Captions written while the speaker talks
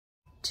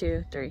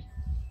2, 3.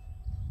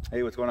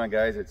 Hey, what's going on,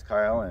 guys? It's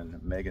Kyle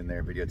and Megan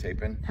there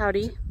videotaping.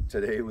 Howdy.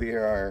 Today we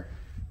are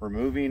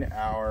removing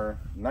our,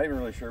 I'm not even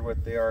really sure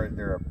what they are.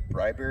 They're a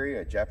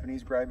Braberry, a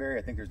Japanese Braberry.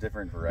 I think there's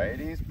different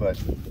varieties,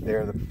 but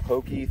they're the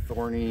pokey,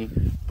 thorny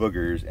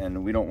boogers,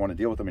 and we don't want to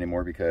deal with them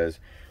anymore because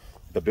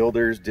the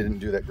builders didn't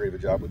do that great of a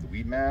job with the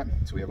weed mat.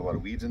 So we have a lot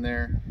of weeds in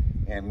there,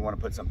 and we want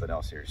to put something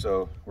else here.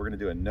 So we're going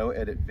to do a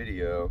no-edit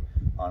video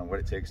on what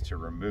it takes to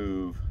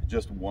remove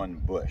just one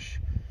bush.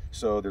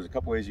 So there's a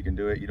couple ways you can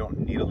do it. You don't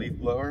need a leaf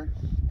blower,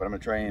 but I'm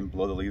gonna try and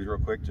blow the leaves real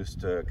quick just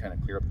to kind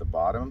of clear up the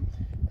bottom.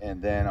 And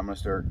then I'm gonna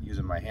start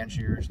using my hand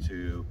shears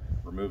to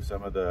remove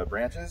some of the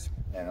branches,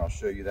 and I'll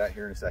show you that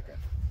here in a second.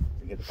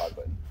 You hit the pause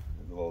button.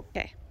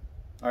 Okay.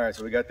 All right,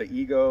 so we got the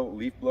Ego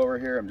leaf blower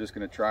here. I'm just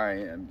gonna try,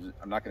 and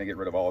I'm not gonna get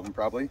rid of all of them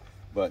probably,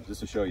 but just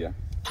to show you.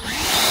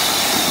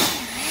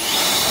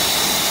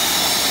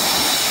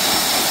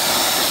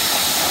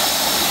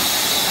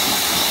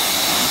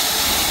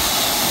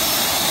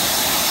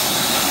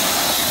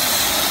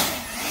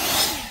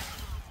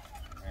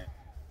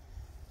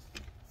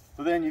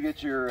 So then you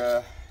get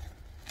your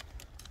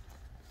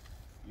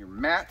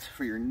mat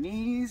for your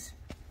knees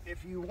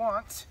if you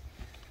want.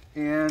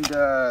 And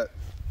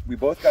we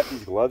both got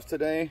these gloves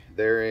today.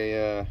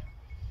 They're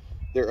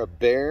a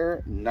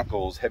bare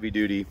knuckles heavy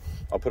duty.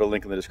 I'll put a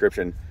link in the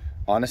description.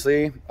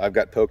 Honestly, I've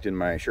got poked in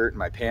my shirt and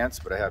my pants,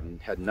 but I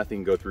haven't had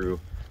nothing go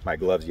through my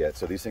gloves yet.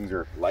 So these things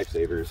are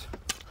lifesavers.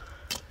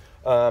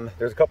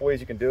 There's a couple ways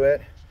you can do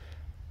it.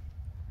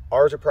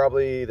 Ours are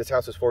probably, this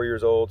house is 4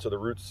 years old, so the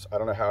roots, I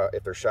don't know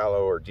if they're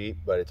shallow or deep,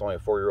 but it's only a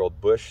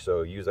 4-year-old bush,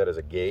 so use that as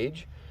a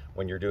gauge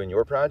when you're doing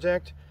your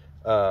project.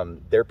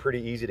 They're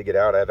pretty easy to get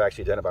out. I've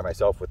actually done it by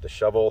myself with the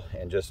shovel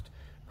and just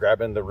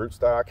grabbing the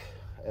rootstock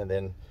and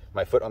then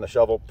my foot on the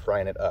shovel,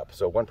 prying it up.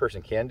 So one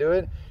person can do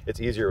it. It's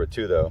easier with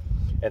two though.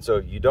 And so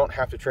you don't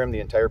have to trim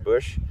the entire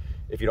bush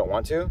if you don't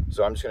want to.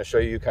 So I'm just gonna show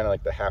you kind of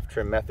like the half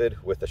trim method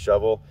with the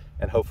shovel,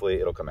 and hopefully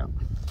it'll come out.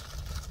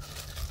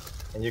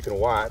 And you can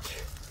watch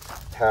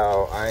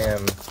how I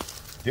am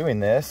doing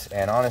this,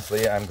 and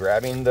honestly I'm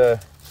grabbing the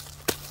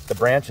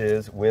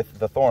branches with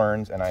the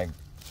thorns, and I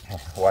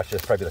watch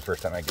this, probably the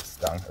first time I get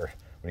stung, or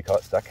what do you call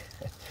it, stuck?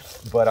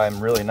 But I'm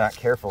really not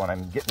careful and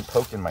I'm getting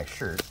poked in my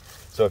shirt.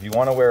 So if you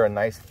want to wear a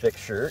nice thick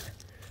shirt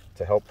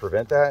to help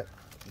prevent that,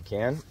 you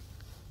can.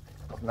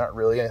 Not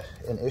really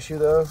an issue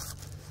though,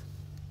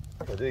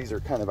 because these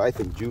are kind of, I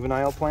think,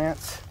 juvenile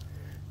plants,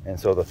 and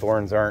so the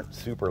thorns aren't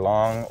super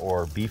long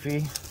or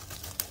beefy.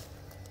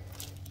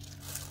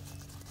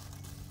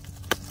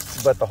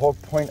 But the whole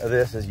point of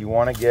this is you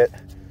want to get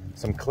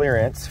some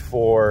clearance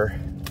for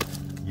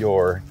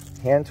your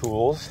hand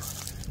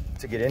tools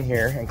to get in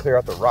here and clear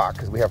out the rock,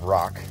 because we have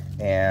rock,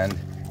 and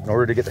in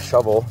order to get the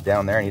shovel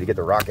down there I need to get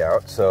the rock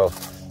out. So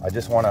I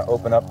just want to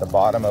open up the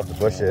bottom of the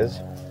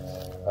bushes.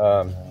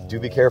 Do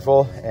be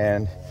careful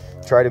and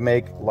try to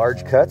make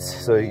large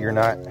cuts so you're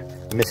not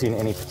missing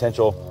any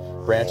potential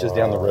branches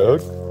down the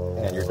road,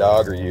 and your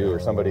dog or you or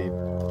somebody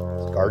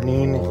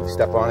gardening and you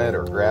step on it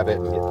or grab it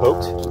and get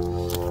poked.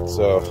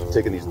 So I'm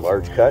taking these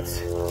large cuts,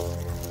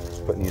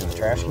 putting these in the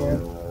trash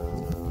can.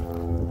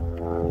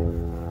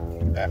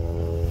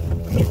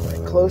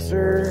 Right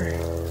closer.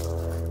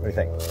 What do you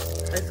think?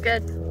 That's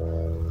good.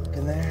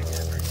 In there,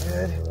 yeah, pretty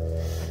good.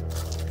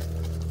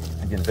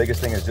 Again, the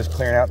biggest thing is just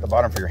clearing out the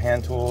bottom for your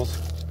hand tools,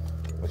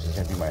 which is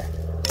gonna be my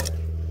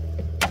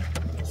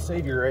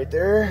savior right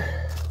there.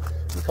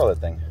 What do you call that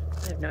thing?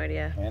 I have no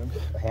idea.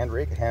 A hand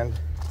rake, a hand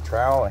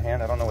trowel, I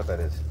don't know what that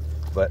is,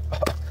 but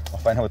I'll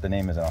find out what the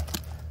name is and I'll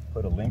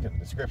put a link in the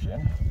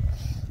description.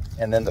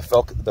 And then the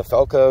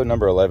Felco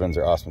number 11s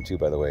are awesome too,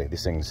 by the way.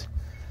 These things,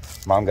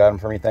 Mom got them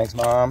for me. Thanks,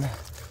 Mom.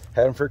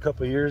 Had them for a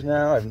couple of years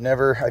now.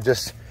 I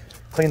just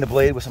cleaned the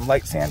blade with some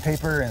light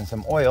sandpaper and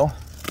some oil,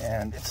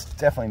 and it's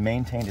definitely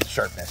maintained its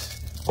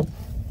sharpness.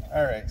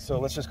 All right, so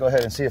let's just go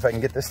ahead and see if I can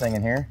get this thing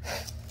in here.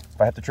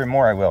 If I have to trim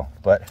more, I will.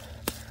 But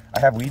I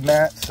have weed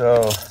mat,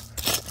 so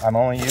I'm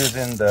only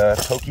using the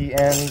pokey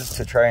ends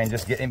to try and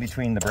just get in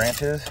between the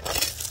branches.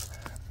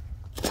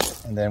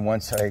 And then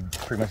once I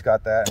pretty much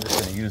got that, I'm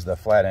just going to use the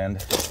flat end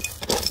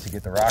to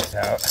get the rocks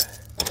out.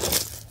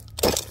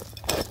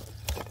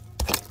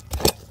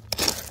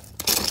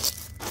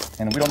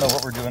 And we don't know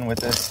what we're doing with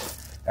this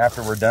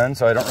after we're done,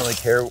 so I don't really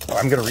care.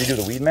 I'm going to redo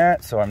the weed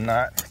mat, so I'm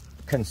not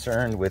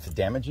concerned with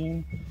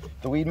damaging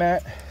the weed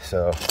mat.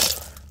 So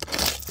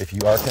if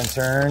you are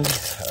concerned,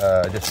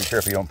 just be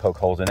careful you don't poke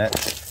holes in it.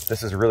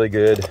 This is really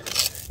good.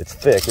 It's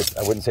thick.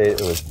 I wouldn't say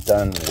it was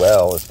done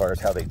well as far as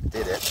how they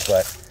did it,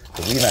 but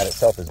the weed mat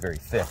itself is very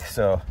thick,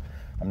 so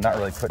I'm not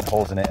really putting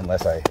holes in it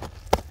unless I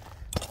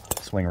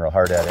swing real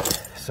hard at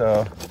it.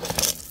 So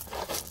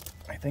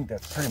I think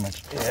that's pretty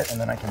much it,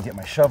 and then I can get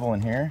my shovel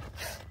in here.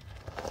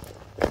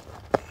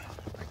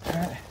 Like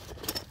that.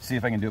 See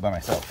if I can do it by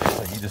myself.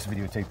 So you just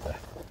videotape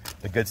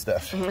the good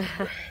stuff.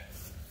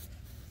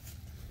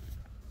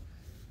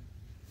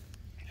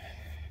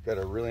 Got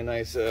a really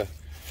nice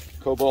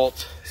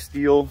cobalt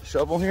steel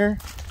shovel here,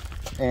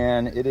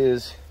 and it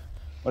is,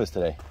 what is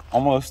today?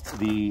 Almost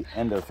the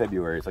end of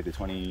February. It's like the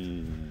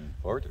 20,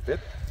 forward to fit.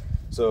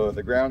 So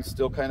the ground's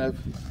still kind of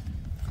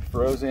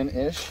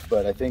frozen-ish,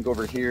 but I think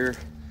over here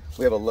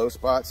we have a low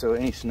spot, so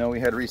any snow we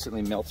had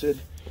recently melted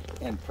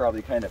and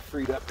probably kind of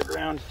freed up the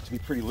ground to be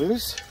pretty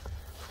loose.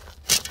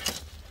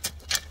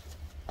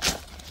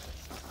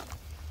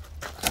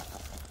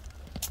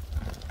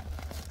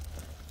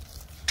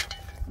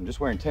 I'm just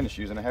wearing tennis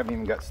shoes and I haven't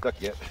even got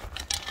stuck yet.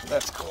 So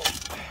that's cool.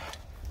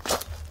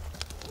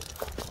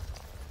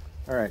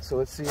 All right, so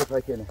let's see if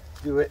I can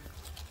do it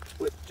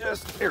with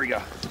just, there we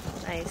go.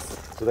 Nice.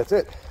 So that's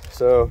it.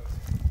 So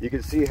you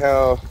can see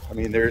how, I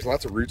mean, there's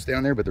lots of roots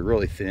down there, but they're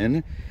really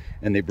thin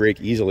and they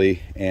break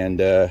easily. And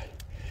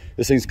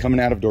this thing's coming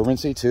out of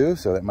dormancy too,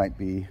 so that might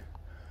be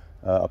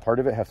a part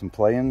of it. Have some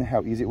play in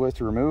how easy it was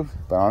to remove,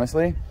 but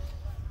honestly,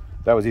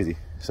 that was easy.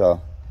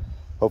 So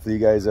hopefully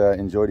you guys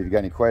enjoyed. If you got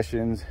any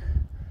questions,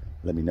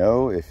 let me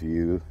know. If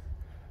you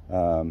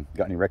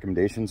got any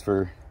recommendations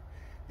for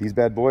these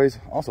bad boys,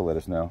 also let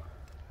us know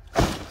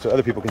so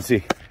other people can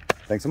see.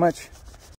 Thanks so much.